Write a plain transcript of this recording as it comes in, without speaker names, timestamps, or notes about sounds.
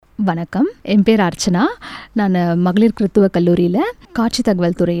வணக்கம். என் பேர் அர்ச்சனா. நான் மகளிர் கிறித்துவ கல்லூரியில் காட்சி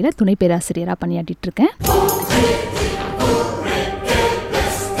தகவல் துறையில் துணை பேராசிரியராக பணியாற்றிட்டு இருக்கேன்.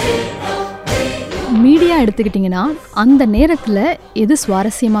 மீடியா எடுத்துக்கிட்டிங்கன்னா அந்த நேரத்தில் எது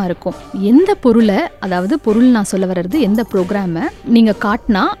சுவாரஸ்யமாக இருக்கும், எந்த பொருளை, அதாவது பொருள் நான் சொல்ல வர்றது எந்த ப்ரோக்ராமை நீங்கள்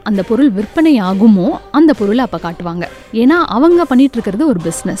காட்டினா அந்த பொருள் விற்பனை ஆகுமோ அந்த பொருளை அப்போ காட்டுவாங்க. ஏன்னா அவங்க பண்ணிட்டு இருக்கிறது ஒரு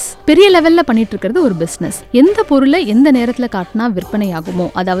பிஸ்னஸ், பெரிய லெவலில் பண்ணிட்டு இருக்கிறது ஒரு பிஸ்னஸ். எந்த பொருளை எந்த நேரத்தில் காட்டினா விற்பனை ஆகுமோ,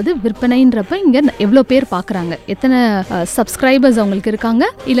 அதாவது விற்பனைன்றப்ப இங்கே எவ்வளோ பேர் பார்க்குறாங்க, எத்தனை சப்ஸ்கிரைபர்ஸ் அவங்களுக்கு இருக்காங்க,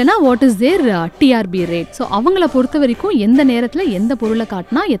 இல்லைனா what is there TRP rate. So அவங்கள பொறுத்த வரைக்கும் எந்த நேரத்தில் எந்த பொருளை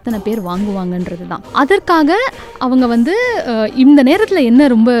காட்டினா எத்தனை பேர் வாங்குவாங்கன்றது தான். அதற்காக அவங்க இந்த நேரத்தில் என்ன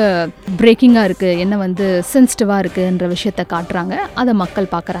ரொம்ப பிரேக்கிங்காக இருக்குது, என்ன சென்சிட்டிவாக இருக்குன்ற விஷயத்தை காட்டுறாங்க, அதை மக்கள்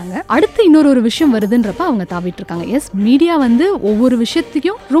பார்க்குறாங்க. அடுத்து இன்னொரு விஷயம் வருதுன்றப்ப அவங்க தாவிட்டு இருக்காங்க. எஸ், மீடியா ஒவ்வொரு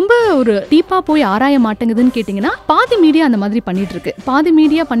விஷயத்தையும் ரொம்ப ஒரு டீப்பாக போய் ஆராய மாட்டேங்குதுன்னு கேட்டிங்கன்னா பாதி மீடியா அந்த மாதிரி பண்ணிட்டு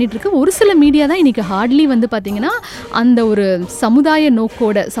இருக்கு. ஒரு சில மீடியா தான் இன்னைக்கு ஹார்ட்லி பார்த்தீங்கன்னா அந்த ஒரு சமுதாய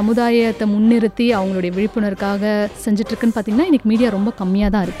நோக்கோட, சமுதாயத்தை முன்னிறுத்தி அவங்களுடைய விழிப்புணர்வுக்காக செஞ்சுட்டு இருக்குன்னு பார்த்தீங்கன்னா இன்னைக்கு மீடியா ரொம்ப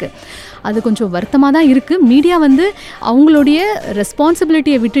கம்மியாக தான் இருக்குது. அது கொஞ்சம் வருத்தமாக தான் இருக்குது. மீடியா அவங்களுடைய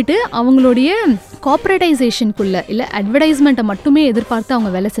ரெஸ்பான்சிபிலிட்டியை விட்டுட்டு அவங்களுடைய கார்ப்பரேட்டைசேஷனுக்குள்ள இல்லை அட்வர்டைஸ்மெண்ட்டை மட்டுமே எதிர்பார்த்து அவங்க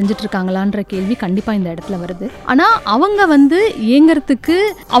வேலை செஞ்சுட்டு இருக்காங்களான்ற கேள்வி கண்டிப்பாக இந்த இடத்துல வருது. ஆனால் அவங்க இயங்கிறதுக்கு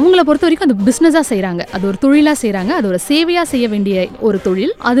அவங்கள பொறுத்த வரைக்கும் அது பிஸ்னஸாக செய்கிறாங்க, அது ஒரு தொழிலாக செய்கிறாங்க, அது ஒரு சேவையாக செய்ய வேண்டிய ஒரு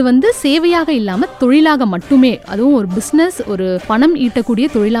தொழில். அது சேவையாக இல்லாமல் தொழிலாக மட்டுமே, அதுவும் ஒரு பிஸ்னஸ், ஒரு பணம் ஈட்டக்கூடிய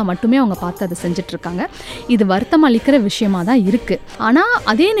தொழிலாக மட்டுமே அவங்க பார்த்து அதை செஞ்சுட்டு இருக்காங்க. இது வருத்தம் அளிக்கிற விஷயமா தான் இருக்குது. ஆனால்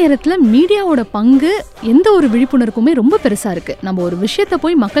அதே நேரத்தில் மீடியாவோட பங்கு எந்த ஒரு விழிப்புணர்வுக்குமே ரொம்ப பெருசாக இருக்குது. நம்ம ஒரு விஷயத்தை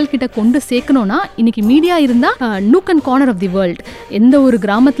போய் மக்கள்கிட்ட கொண்டு சேர்க்கணும்னா இன்னைக்கு மீடியா இருந்தால் nook and corner of the world எந்த ஒரு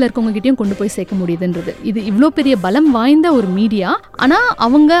கிராமத்தில் இருக்கவங்க கிட்டையும் கொண்டு போய் சேர்க்க முடியுதுன்றது. இது இவ்வளோ பெரிய பலம் வாய்ந்த ஒரு மீடியா. ஆனால்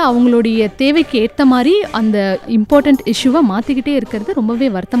அவங்களுடைய தேவைக்கு ஏற்ற மாதிரி அந்த இம்பார்ட்டன்ட் இஷ்யூவை மாற்றிக்கிட்டே இருக்கிறது ரொம்பவே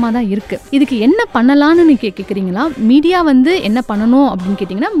வருத்தமாக தான் இருக்குது. இதுக்கு என்ன பண்ணலான்னு கேட்குறீங்களா? மீடியா என்ன பண்ணணும் அப்படின்னு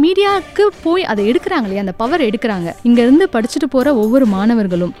கேட்டிங்கன்னா, மீடியாவுக்கு போய் அதை எடுக்கிறாங்க இல்லையா, அந்த பவர் எடுக்கிறாங்க. இங்கேருந்து படிச்சுட்டு போகிற ஒவ்வொரு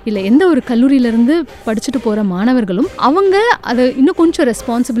மாணவர்களும் இல்லை எந்த ஒரு கல்லூரியிலேருந்து படிச்சுட்டு போகிற மாணவர்களும் அவங்க அதை இன்னும் கொஞ்சம்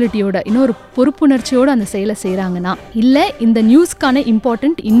ரெஸ்பான்சிபிலிட்டியோட, இன்னொரு பொறுப்புணர்ச்சியோடு அந்த செயலை செய்கிறாங்கன்னா, இல்லை இந்த நியூஸ்க்கான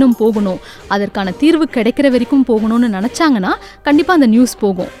இம்பார்ட்டன்ட் இன்னும் போகணும், அதற்கான தீர்வு கிடைக்கிற வரைக்கும் போகணும்னு நினச்சாங்கன்னா கண்டிப்பாக அந்த நியூஸ்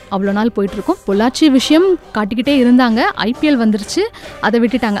போகும். அவ்வளோ நாள் போயிட்டுருக்கும். பொள்ளாச்சி விஷயம் காட்டிக்கிட்டே இருந்தாங்க, ஐபிஎல் வந்துருச்சு, அதை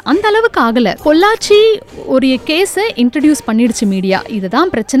விட்டுட்டாங்க. அந்த அளவுக்கு ஆகலை. பொள்ளாச்சி ஒரு கேஸை இன்ட்ரடியூஸ் பண்ணிடுச்சு மீடியா.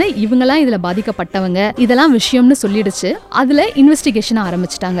 இதுதான் பிரச்சனை, இவங்கெல்லாம் இதில் பாதிக்கப்பட்டவங்க, இதெல்லாம் விஷயம்னு சொல்லிடுச்சு. அதில் இன்வெஸ்டிகேஷனை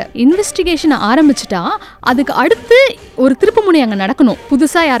ஆரம்பிச்சிட்டாங்க. இன்வெஸ்டிகேஷனை ஆரம்பிச்சுட்டா அதுக்கு அடுத்து ஒரு திருப்புமுனை அங்கே நடக்கணும்.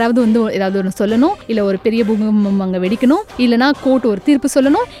 புதுசாக யாராவது ஏதாவது ஒன்று சொல்லணும், இல்லை ஒரு பெரிய பூகம்பம் அங்கே வெடிக்கணும், இல்லைனா கோர்ட் ஒரு தீர்ப்பு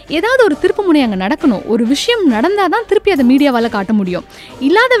சொல்லணும், ஏதாவது ஒரு திருப்புமுனை அங்கே நடக்கணும். ஒரு விஷயம் நடந்தால் தான் திருப்பி அதை மீடியாவால் காட்ட முடியும்.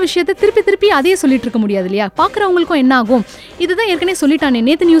 இல்லாத விஷயத்தை திருப்பி அதையே சொல்லிட்டு இருக்க முடியாது இல்லையா? பார்க்குறவங்களுக்கும் என்ன ஆகும், இதுதான் ஏற்கனவே சொல்லிட்டானே,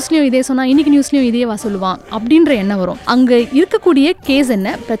 நேற்று நியூஸ்லையும் இதே சொன்னா, இன்னைக்கு நியூஸ்லையும் இதேவா சொல்லுவான் அப்படின்ற எண்ணம் வரும். அங்கே இருக்கக்கூடிய கேஸ்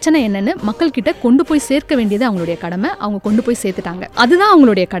என்ன, பிரச்சனை என்னன்னு மக்கள் கிட்ட கொண்டு போய் சேர்க்க வேண்டியது அவங்களுடைய கடமை. அவங்க கொண்டு போய் சேர்த்துட்டாங்க, அதுதான்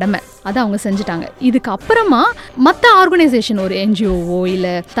அவங்களுடைய கடமை, அதை அவங்க செஞ்சுட்டாங்க. இதுக்கு அப்புறமா மற்ற ஆர்கனைசேஷன், ஒரு என்ஜிஓவோ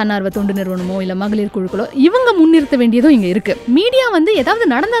இல்லை தன்னார்வ தொண்டு நிறுவனமோ இல்லை மகளிர் குழுக்களோ, இவங்க முன்னிறுத்த வேண்டியதும் இங்கே இருக்கு. மீடியா ஏதாவது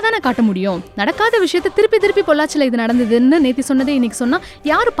நடந்தால் தானே காட்ட முடியும். நடக்காத விஷயத்தை திருப்பி பொள்ளாச்சியில் இது நடந்ததுன்னு நேற்று சொன்னதே இன்னைக்கு சொன்னா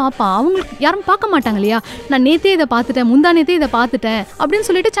யாரு பாப்பா? அவங்களுக்கு யாரும் பார்க்க மாட்டாங்க இல்லையா? நான் நேத்தே இதை பார்த்துட்டேன், முந்தா நேத்தே இதை பார்த்துட்டேன் அப்படின்னு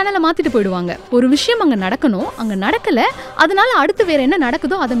சொல்லிட்டு சேனலை மாத்திட்டு போயிடுவாங்க. ஒரு விஷயம் அங்கே நடக்கணும், அங்கே நடக்கல, அதனால அடுத்து வேற என்ன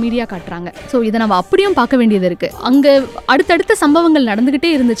நடக்குதோ அதை மீடியா காட்டுறாங்க. ஸோ இதை நம்ம அப்படியும் பார்க்க வேண்டியது இருக்கு. அங்கே அடுத்தடுத்த சம்பவங்கள்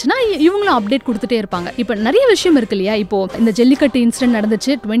நடந்துகிட்டே இருந்துச்சுன்னா இவங்களும் அப்டேட் கொடுத்துட்டே இருப்பாங்க. இப்போ நிறைய விஷயம் இருக்கு இல்லையா? இப்போ இந்த ஜல்லிக்கட்டு இன்சிடென்ட்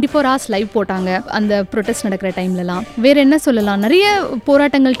நடந்துச்சு, 24 hours லைவ் போட்டாங்க அந்த ப்ரொடெஸ்ட் நடக்கிற டைம்லலாம். வேற என்ன சொல்லலாம், நிறைய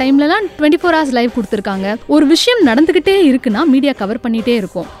போராட்டங்கள் டைம்லலாம் 24 hours லைவ் கொடுத்துருக்காங்க. ஒரு விஷயம் நடந்துகிட்டே இருக்குன்னா மீடியா கவர் பண்ணிட்டே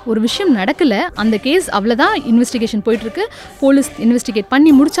இருக்கும். ஒரு விஷயம் நடக்கல, அந்த கேஸ் அவ்வளோதான், இன்வெஸ்டிகேஷன் போயிட்டு இருக்கு, போலீஸ் இன்வெஸ்டிகேட்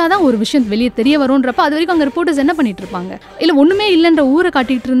பண்ணி முடிச்சாதான் ஒரு விஷயம் வெளியே தெரிய வரும்ன்றப்ப அது வரைக்கும் அங்கே ரிப்போர்ட்டர்ஸ் என்ன பண்ணிட்டு இருப்பாங்க? இல்லை ஒண்ணுமே இல்லைன்ற ஊரை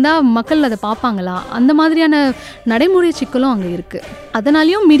காட்டிட்டு இருந்தா மக்கள் அதை பார்ப்பாங்களா? அந்த மாதிரியான நடைமுறை சிக்கலும் அங்கே இருக்கு.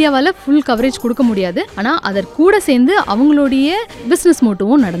 அதனாலையும் மீடியாவால் ஃபுல் கவரேஜ் கொடுக்க முடியாது. ஆனால் அதற்கூட சேர்ந்து அவங்களுடைய பிஸ்னஸ்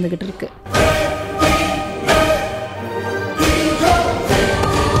மோட்டிவும் நடந்துகிட்டு இருக்கு.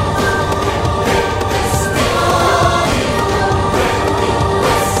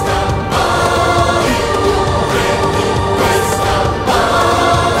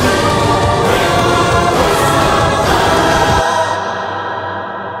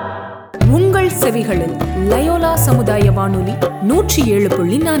 உங்கள் செவிகளில் லயோலா சமுதாய வானொலி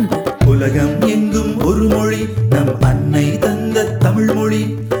 107.4. உலகம் எங்கும் ஒரு மொழி, நம் அன்னை தந்த தமிழ் மொழி,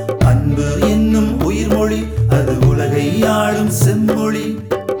 அன்பு என்னும் உயிர் மொழி, அது உலகை ஆளும் செம்மொழி.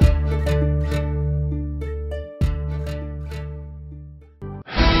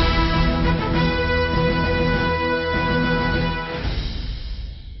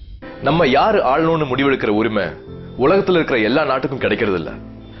 நம்ம யாரு ஆளணும்னு முடிவெடுக்கிற உரிமை உலகத்துல இருக்கிற எல்லா நாட்டுக்கும் கிடைக்கிறது இல்ல.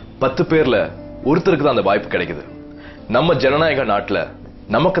 10 பேர்ல ஒருத்தருக்கு தான் அந்த வாய்ப்பு கிடைக்குது. நம்ம ஜனநாயக நாட்டுல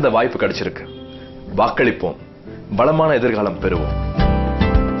நமக்கு அந்த வாய்ப்பு கிடைச்சிருக்கு. வாக்களிப்போம், வளமான எதிர்காலம் பெறுவோம்.